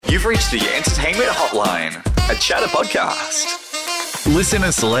You've reached the Entertainment Hotline, a chatter podcast. Listen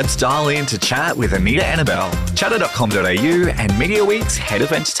as celebs dial in to chat with Anita Annabelle, chatter.com.au and Media Week's Head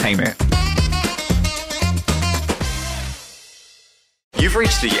of Entertainment. You've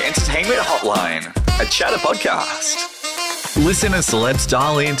reached the Entertainment Hotline, a chatter podcast. Listen as celebs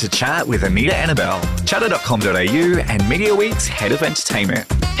dial in to chat with Anita Annabelle, chatter.com.au and Media Week's Head of Entertainment.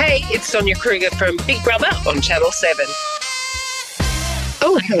 Hey, it's Sonia Kruger from Big Brother on Channel 7.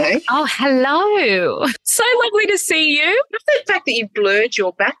 Oh, hello. Oh, hello. So lovely to see you. The fact that you've blurred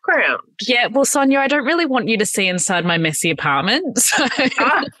your background. Yeah, well, Sonia, I don't really want you to see inside my messy apartment. So.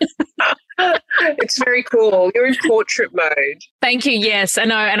 It's very cool. You're in portrait mode. Thank you. Yes, I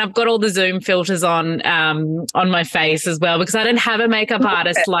know. And I've got all the Zoom filters on my face as well because I don't have a makeup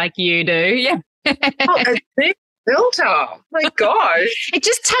artist like you do. Yeah. Oh, a Zoom filter. My gosh. It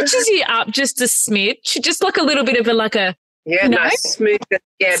just touches you up just a smidge, just like a little bit of a yeah, nice, smooth.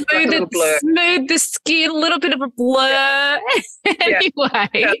 Yeah, like a little blur. Smooth the skin, a little bit of a blur.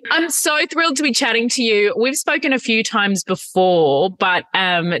 Anyway, I'm so thrilled to be chatting to you. We've spoken a few times before, but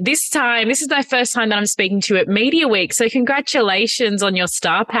this is my first time that I'm speaking to you at Media Week. So congratulations on your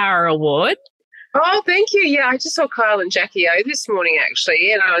Star Power Award. Oh, thank you. Yeah, I just saw Kyle and Jackie O this morning,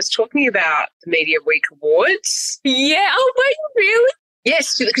 actually, and I was talking about the Media Week Awards. Yeah. Oh, were you really?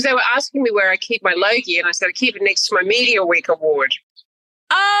 Yes, because they were asking me where I keep my Logie, and I said I keep it next to my Media Week Award.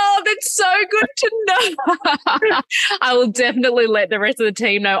 Oh, that's so good to know. I will definitely let the rest of the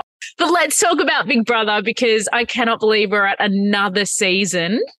team know. But let's talk about Big Brother because I cannot believe we're at another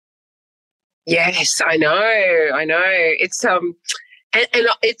season. Yes, I know. It's and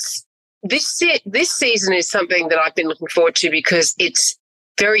it's this season is something that I've been looking forward to because it's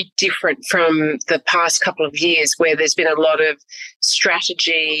very different from the past couple of years where there's been a lot of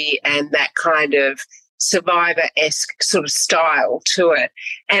strategy and that kind of Survivor-esque sort of style to it.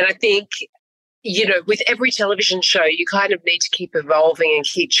 And I think, with every television show, you kind of need to keep evolving and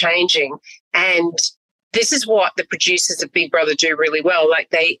keep changing. And this is what the producers of Big Brother do really well.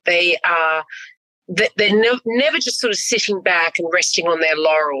 Like they're never just sort of sitting back and resting on their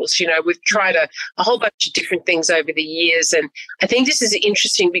laurels. We've tried a whole bunch of different things over the years. And I think this is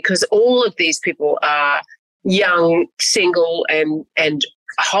interesting because all of these people are young, single and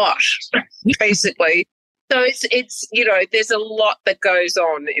hot, basically. So it's there's a lot that goes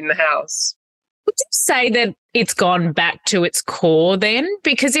on in the house. Would you say that it's gone back to its core then?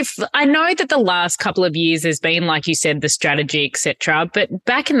 Because if I know that the last couple of years has been, like you said, the strategy, etc., but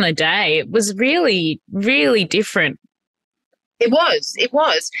back in the day, it was really, really different. It was.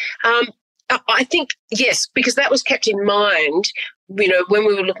 I think, yes, because that was kept in mind, when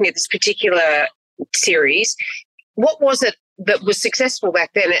we were looking at this particular series. What was it that was successful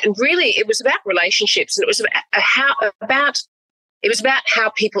back then? And really, it was about relationships, and it was about how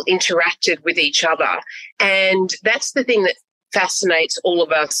people interacted with each other. And that's the thing that fascinates all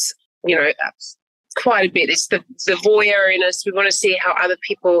of us, quite a bit. It's the voyeur in us. We want to see how other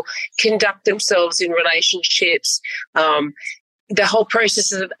people conduct themselves in relationships, the whole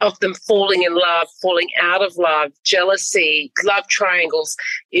process of them falling in love, falling out of love, jealousy, love triangles,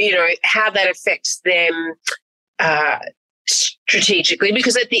 how that affects them strategically,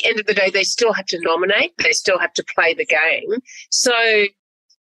 because at the end of the day, they still have to nominate, they still have to play the game. So,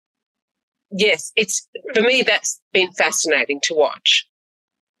 yes, for me, that's been fascinating to watch.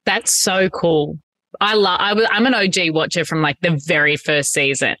 That's so cool. I'm an OG watcher from like the very first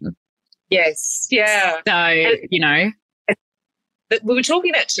season. Yes, yeah. So, But we were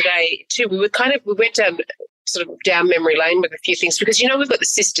talking about today too. We went down memory lane with a few things because we've got the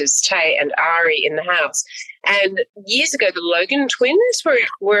sisters Tay and Ari in the house, and years ago the Logan twins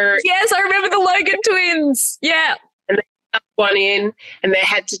were yes, I remember the Logan twins. Yeah, and they got one in, and they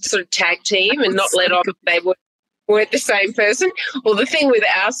had to sort of tag team and not let on they weren't the same person. Well, the thing with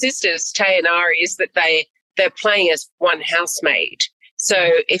our sisters Tay and Ari is that they're playing as one housemate. So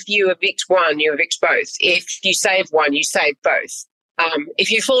if you evict one, you evict both. If you save one, you save both. If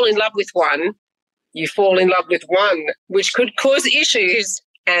you fall in love with one, you fall in love with one, which could cause issues,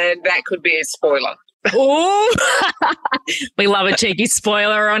 and that could be a spoiler. Oh, we love a cheeky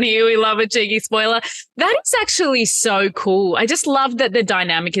spoiler on here. We love a cheeky spoiler. That is actually so cool. I just love that the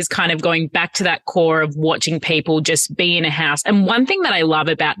dynamic is kind of going back to that core of watching people just be in a house. And one thing that I love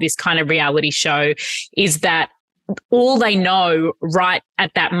about this kind of reality show is that all they know right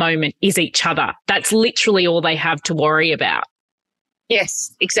at that moment is each other. That's literally all they have to worry about.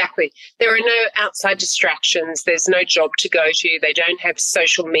 Yes, exactly. There are no outside distractions. There's no job to go to. They don't have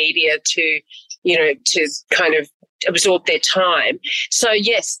social media to kind of absorb their time. So,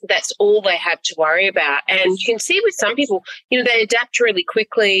 yes, that's all they have to worry about. And you can see with some people, they adapt really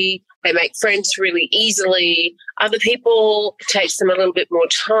quickly. They make friends really easily. Other people, it takes them a little bit more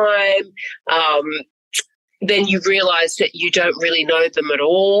time. Then you realise that you don't really know them at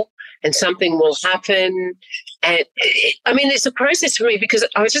all and something will happen. And, it's a process for me because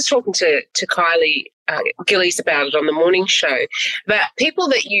I was just talking to Kylie Gillies about it on the morning show, about people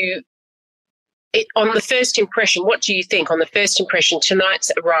that on the first impression, what do you think on the first impression,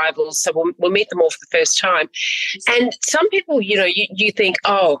 tonight's arrivals, so we'll meet them all for the first time. And some people, you think,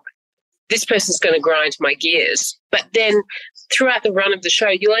 oh, this person's going to grind my gears. But then throughout the run of the show,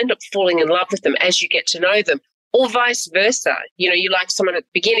 you'll end up falling in love with them as you get to know them, or vice versa. You like someone at the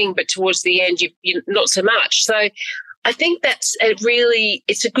beginning, but towards the end, you not so much. So I think that's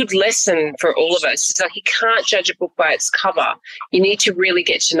it's a good lesson for all of us. It's like you can't judge a book by its cover. You need to really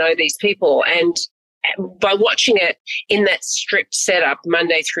get to know these people. And by watching it in that strict setup,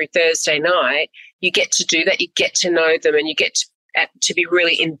 Monday through Thursday night, you get to do that. You get to know them and you get to be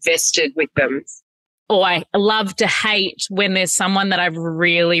really invested with them. Oh, I love to hate when there's someone that I've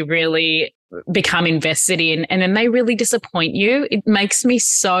really, really become invested in and then they really disappoint you. It makes me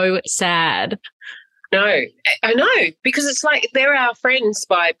so sad. No, I know, because it's like they're our friends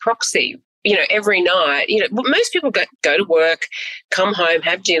by proxy, every night. Most people go to work, come home,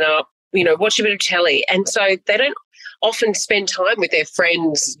 have dinner, watch a bit of telly. And so they don't often spend time with their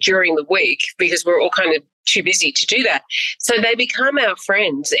friends during the week because we're all kind of too busy to do that. So they become our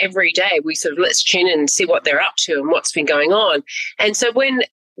friends every day. We sort of let's tune in and see what they're up to and what's been going on. And so when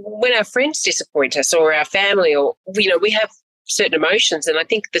our friends disappoint us or our family or, we have certain emotions, and I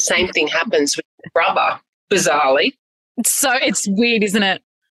think the same thing happens with brother, bizarrely. So it's weird, isn't it?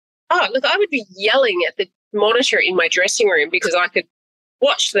 Oh, look, I would be yelling at the monitor in my dressing room because I could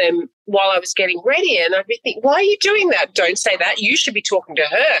watch them while I was getting ready, and I'd be thinking, why are you doing that? Don't say that. You should be talking to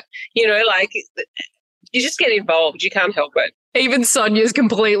her. You just get involved. You can't help it. Even Sonia's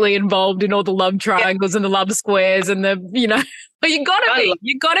completely involved in all the love triangles and the love squares and the, you gotta be.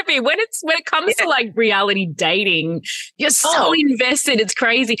 You gotta be. When it comes to like reality dating, you're so invested. It's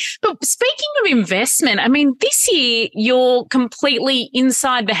crazy. But speaking of investment, this year you're completely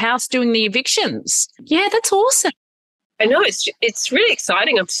inside the house doing the evictions. Yeah, that's awesome. I know, it's really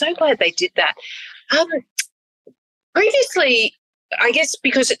exciting. I'm so glad they did that. Previously, I guess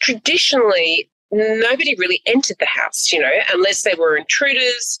because traditionally nobody really entered the house, unless they were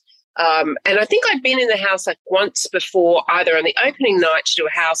intruders. And I think I'd been in the house like once before, either on the opening night to do a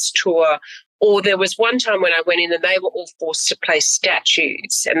house tour, or there was one time when I went in and they were all forced to play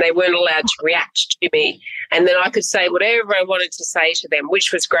statues and they weren't allowed to react to me. And then I could say whatever I wanted to say to them,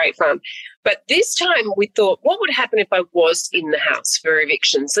 which was great fun. But this time we thought, what would happen if I was in the house for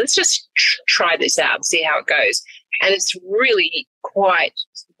evictions? Let's just try this out and see how it goes. And it's really quite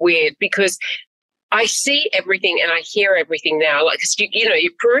weird because I see everything and I hear everything now. Like,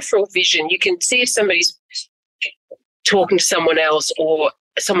 your peripheral vision, you can see if somebody's talking to someone else or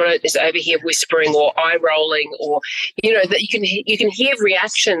someone is over here whispering or eye rolling, or, that you can hear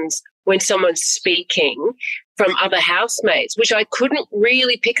reactions when someone's speaking from other housemates, which I couldn't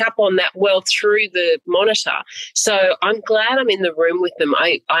really pick up on that well through the monitor. So I'm glad I'm in the room with them.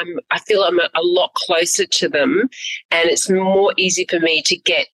 I feel I'm a lot closer to them and it's more easy for me to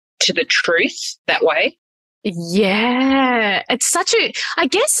get to the truth that way. Yeah, it's I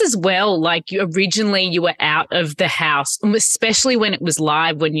guess as well, like originally you were out of the house, especially when it was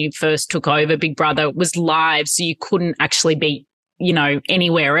live, when you first took over Big Brother, it was live. So you couldn't actually be,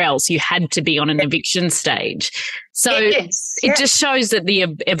 anywhere else. You had to be on an eviction stage. So it just shows that the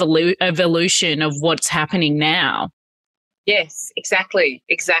evolution of what's happening now. Yes, exactly.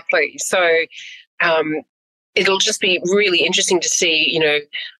 So it'll just be really interesting to see,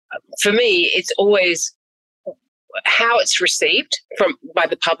 for me, it's always how it's received by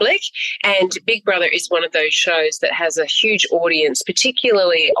the public. And Big Brother is one of those shows that has a huge audience,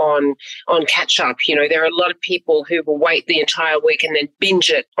 particularly on catch up. There are a lot of people who will wait the entire week and then binge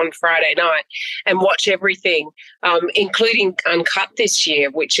it on Friday night and watch everything, including Uncut this year,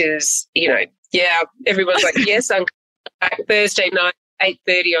 which is, everyone's like, yes, Uncut Thursday night,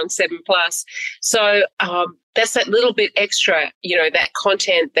 8:30 on 7+. So that's that little bit extra, that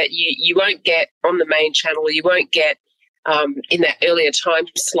content that you won't get on the main channel, or you won't get in that earlier time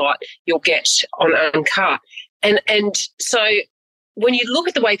slot, you'll get on Uncut. And so when you look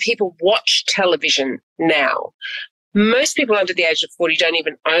at the way people watch television now, most people under the age of 40 don't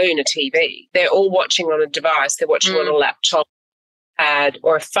even own a TV. They're all watching on a device. They're watching on a laptop, iPad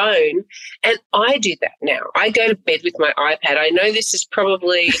or a phone. And I do that now. I go to bed with my iPad. I know this is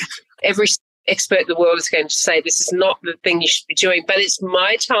probably every expert in the world is going to say this is not the thing you should be doing, but it's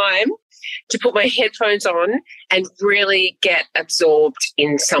my time to put my headphones on and really get absorbed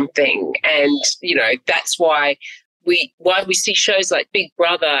in something. And, you know, that's why we see shows like Big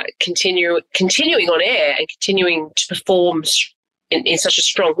Brother continuing on air and continuing to perform in such a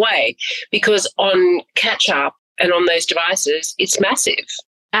strong way, because on catch up and on those devices, it's massive.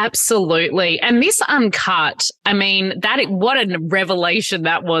 Absolutely. And this Uncut, I mean, what a revelation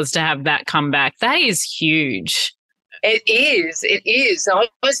that was to have that come back. That is huge. It is.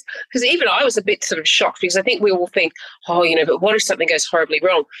 Because even I was a bit sort of shocked, because I think we all think, oh, you know, but what if something goes horribly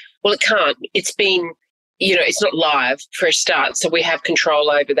wrong? Well, it can't. It's been, you know, it's not live for a start, so we have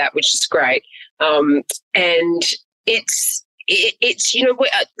control over that, which is great. And it's, you know,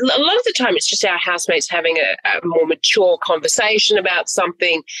 a lot of the time it's just our housemates having a more mature conversation about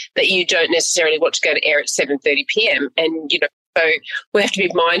something that you don't necessarily want to go to air at 7:30 p.m. And, you know, so we have to be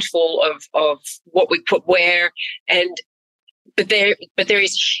mindful of what we put where. But there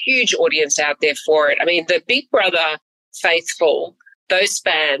is a huge audience out there for it. I mean, the Big Brother faithful, those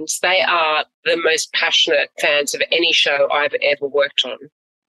fans, they are the most passionate fans of any show I've ever worked on.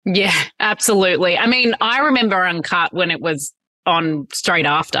 Yeah, absolutely. I mean, I remember Uncut when it was on straight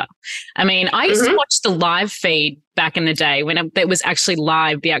after. I mean, I used to watch the live feed back in the day when it was actually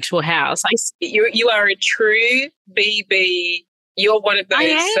live, the actual house. You are a true BB. You're one of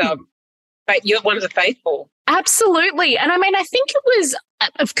those. You're one of the faithful. Absolutely. And I mean, I think it was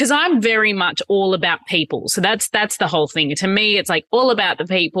because I'm very much all about people. So that's the whole thing. To me, it's like all about the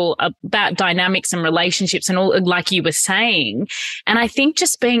people, about dynamics and relationships and all, like you were saying. And I think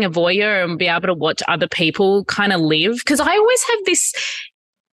just being a voyeur and be able to watch other people kind of live, because I always have this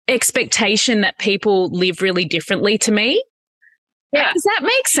expectation that people live really differently to me. Yeah. Does that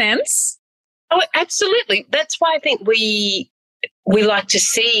make sense? Oh, absolutely. That's why I think we like to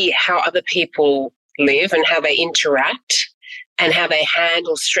see how other people live and how they interact and how they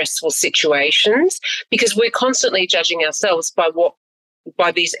handle stressful situations, because we're constantly judging ourselves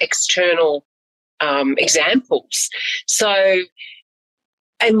by these external examples. So,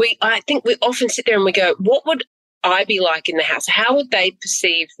 and I think we often sit there and we go, what would I be like in the house? How would they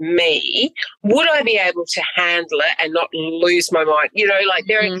perceive me? Would I be able to handle it and not lose my mind? You know, like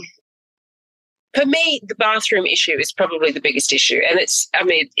for me, the bathroom issue is probably the biggest issue. And it's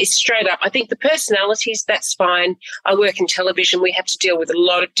straight up. I think the personalities, that's fine. I work in television. We have to deal with a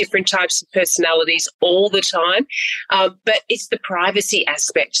lot of different types of personalities all the time. But it's the privacy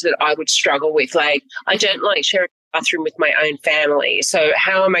aspect that I would struggle with. Like, I don't like sharing a bathroom with my own family. So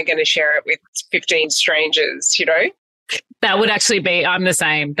how am I going to share it with 15 strangers, you know? That would actually be, I'm the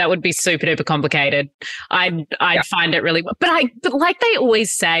same. That would be super duper complicated. I'd find it really, but like they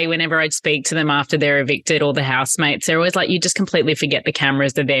always say whenever I speak to them after they're evicted, or the housemates, they're always like, you just completely forget the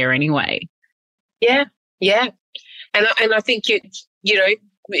cameras are there anyway. Yeah. Yeah. And I think you know,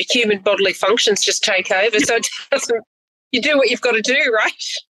 human bodily functions just take over. So it doesn't, you do what you've got to do,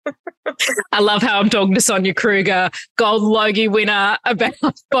 right? I love how I'm talking to Sonia Kruger, Gold Logie winner, about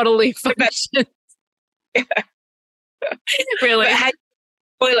bodily functions. Yeah. Really? But had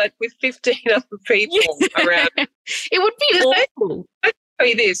a toilet with 15 other people around. It would be awful. I'll tell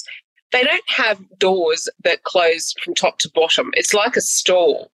you this. They don't have doors that close from top to bottom. It's like a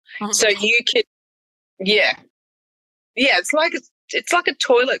stall. Oh. So you can, yeah, it's like a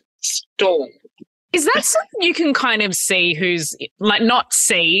toilet stall. Is that something you can kind of see who's, like, not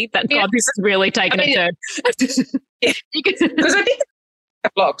see that, God, this is really taking a turn? Yeah, because I think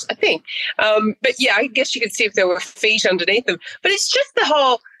blocks, I think. But yeah, I guess you could see if there were feet underneath them. But it's just the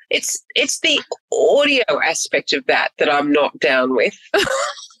whole, it's the audio aspect of that I'm not down with. And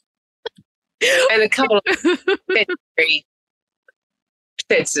a couple of sensory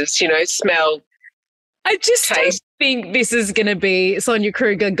senses, you know, smell. I just don't think this is going to be Sonia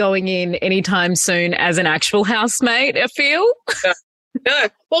Kruger going in anytime soon as an actual housemate, I feel. No.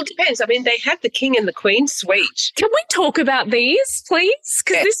 Well, it depends. I mean, they have the King and the Queen suite. Can we talk about these, please?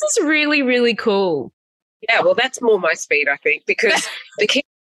 Because this is really, really cool. Yeah, well, that's more my speed, I think, because the King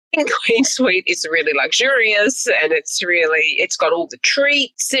and Queen suite is really luxurious, and it's got all the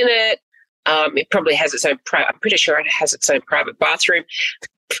treats in it. It probably has its own, I'm pretty sure it has its own private bathroom.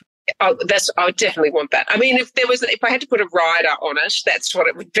 I would definitely want that. I mean, if I had to put a rider on it, that's what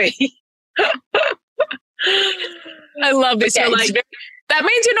it would be. I love this. Yeah, that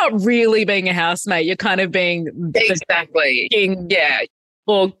means you're not really being a housemate. You're kind of being exactly the king. Yeah.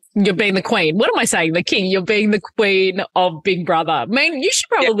 Or you're being the queen. What am I saying? The king. You're being the queen of Big Brother. I mean, you should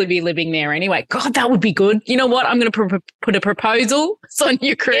probably be living there anyway. God, that would be good. You know what? I'm going to put a proposal.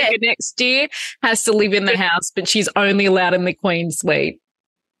 Sonia Kruger next year has to live in the house, but she's only allowed in the queen suite.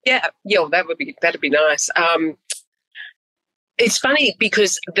 Yeah, well, that'd be nice. It's funny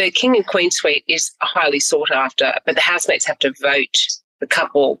because the King and Queen suite is highly sought after, but the housemates have to vote the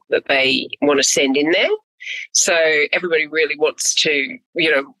couple that they want to send in there. So everybody really wants to,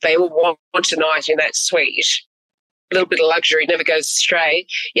 they all want a night in that suite. A little bit of luxury never goes astray,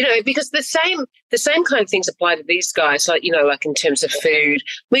 because the same kind of things apply to these guys, like in terms of food.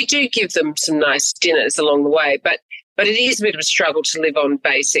 We do give them some nice dinners along the way, but it is a bit of a struggle to live on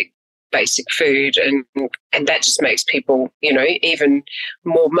basic food, and that just makes people, even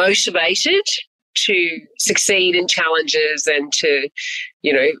more motivated to succeed in challenges and to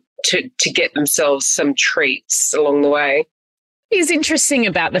get themselves some treats along the way. Is interesting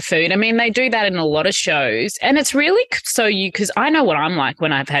about the food. I mean, they do that in a lot of shows, and it's really because I know what I'm like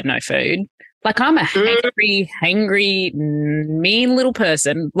when I've had no food. Like, I'm a hangry, mean little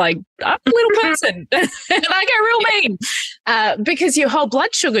person. Like, I'm a little person, and I get real mean because your whole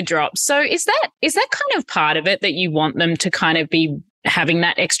blood sugar drops. So is that kind of part of it, that you want them to kind of be having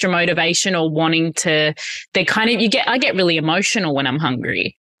that extra motivation, or wanting to? I get really emotional when I'm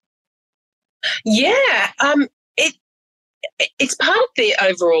hungry. Yeah, it's part of the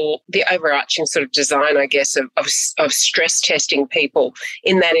overarching sort of design, I guess, of stress testing people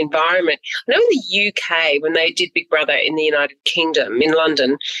in that environment. I know in the UK, when they did Big Brother in the United Kingdom, in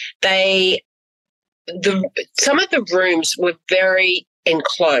London, some of the rooms were very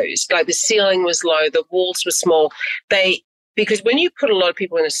enclosed. Like, the ceiling was low, the walls were small. Because when you put a lot of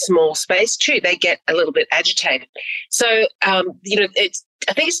people in a small space too, they get a little bit agitated. So,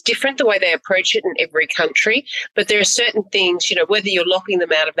 I think it's different the way they approach it in every country, but there are certain things, whether you're locking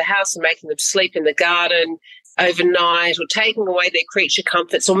them out of the house and making them sleep in the garden overnight, or taking away their creature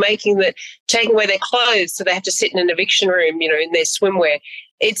comforts, or taking away their clothes so they have to sit in an eviction room, in their swimwear.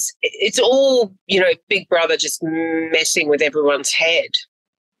 It's all, Big Brother just messing with everyone's head.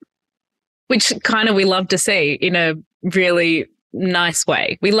 Which kind of we love to see in a really nice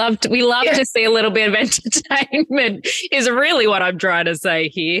way. We love to see a little bit of entertainment is really what I'm trying to say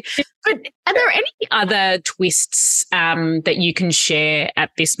here. But are there any other twists that you can share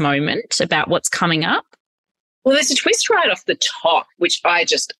at this moment about what's coming up? Well, there's a twist right off the top, which I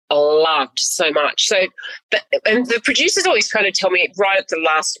just loved so much. So, and the producers always kind of tell me right at the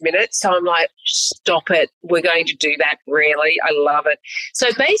last minute. So I'm like, stop it. We're going to do that, really. I love it. So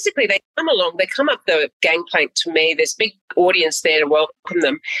basically they come up the gangplank to me. There's a big audience there to welcome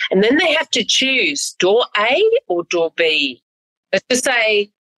them. And then they have to choose door A or door B. Let's just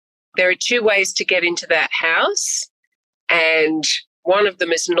say there are two ways to get into that house, and one of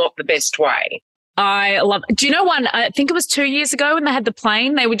them is not the best way. I love. Do you know one? I think it was 2 years ago when they had the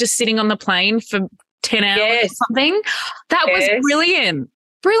plane. They were just sitting on the plane for 10 hours or something. That was brilliant.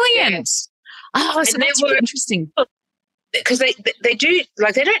 Brilliant. Yes. Oh, so that's really interesting. Because they do,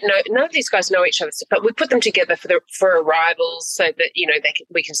 like, they don't know. None of these guys know each other, but we put them together for arrivals so that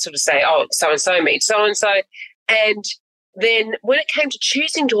we can sort of say, oh, so and so meets so and so, and then when it came to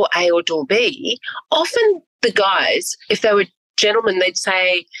choosing door A or door B, often the guys, if they were gentlemen, they'd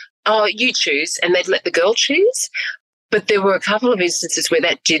say, oh, you choose, and they'd let the girl choose. But there were a couple of instances where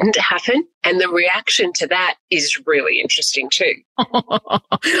that didn't happen, and the reaction to that is really interesting too.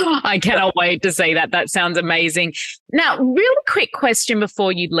 I cannot wait to see that. That sounds amazing. Now, really quick question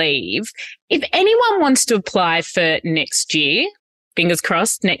before you leave. If anyone wants to apply for next year, fingers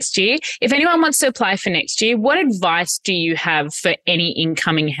crossed next year, if anyone wants to apply for next year, what advice do you have for any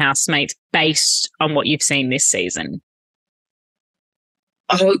incoming housemates based on what you've seen this season?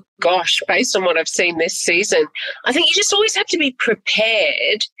 Oh, gosh, based on what I've seen this season, I think you just always have to be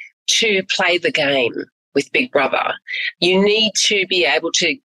prepared to play the game with Big Brother. You need to be able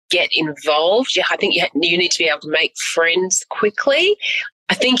to get involved. I think you need to be able to make friends quickly.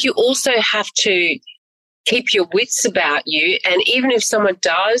 I think you also have to keep your wits about you, and even if someone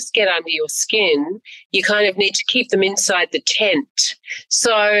does get under your skin, you kind of need to keep them inside the tent.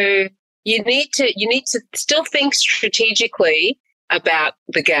 So you need to still think strategically about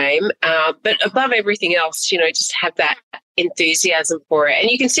the game, but above everything else, just have that enthusiasm for it.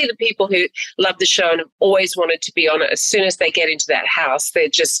 And you can see the people who love the show and have always wanted to be on it, as soon as they get into that house, they're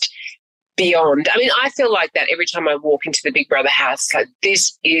just beyond. I mean, I feel like that every time I walk into the Big Brother house, like,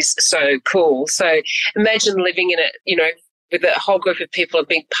 this is so cool. So imagine living in it, with a whole group of people, and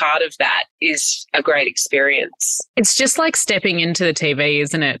being part of that is a great experience. It's just like stepping into the TV,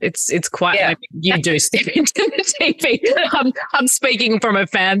 isn't it? It's quite like you do step into the TV. I'm speaking from a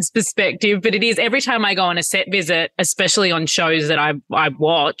fan's perspective, but it is every time I go on a set visit, especially on shows that I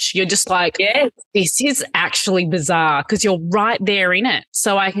watch, you're just like, this is actually bizarre, because you're right there in it.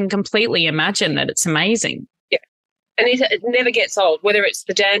 So I can completely imagine that it's amazing. And it never gets old, whether it's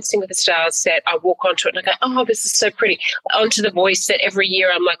the Dancing with the Stars set, I walk onto it and I go, oh, this is so pretty. Onto the Voice set every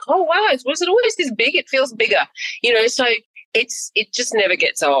year, I'm like, oh, wow, was it always this big? It feels bigger. So it just never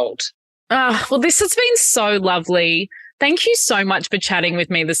gets old. Well, this has been so lovely. Thank you so much for chatting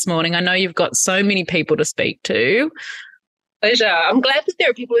with me this morning. I know you've got so many people to speak to. Pleasure. I'm glad that there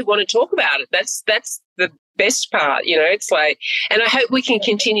are people who want to talk about it. That's the best part, it's like, and I hope we can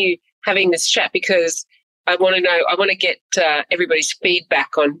continue having this chat because I want to get everybody's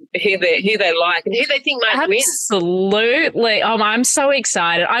feedback on who they like and who they think might win. Absolutely. I'm so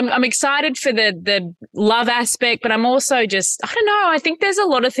excited. I'm excited for the love aspect, but I'm also just, I don't know, I think there's a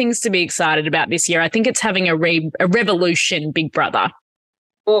lot of things to be excited about this year. I think it's having a revolution, Big Brother.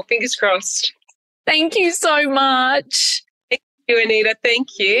 Well, fingers crossed. Thank you so much. Thank you, Anita. Thank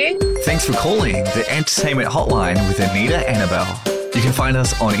you. Thanks for calling the Entertainment Hotline with Anita Annabelle. You can find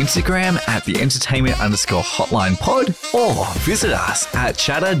us on Instagram at the entertainment_hotline pod or visit us at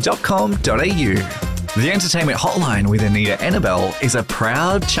chatter.com.au. The Entertainment Hotline with Anita Annabelle is a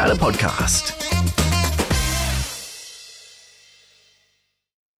proud Chatter podcast.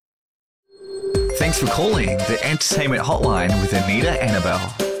 Thanks for calling the Entertainment Hotline with Anita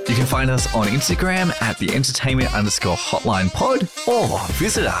Annabelle. You can find us on Instagram at the entertainment_hotline pod or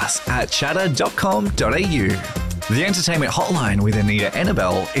visit us at chatter.com.au. The Entertainment Hotline with Anita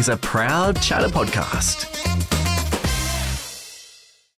Annabelle is a proud Chatter podcast.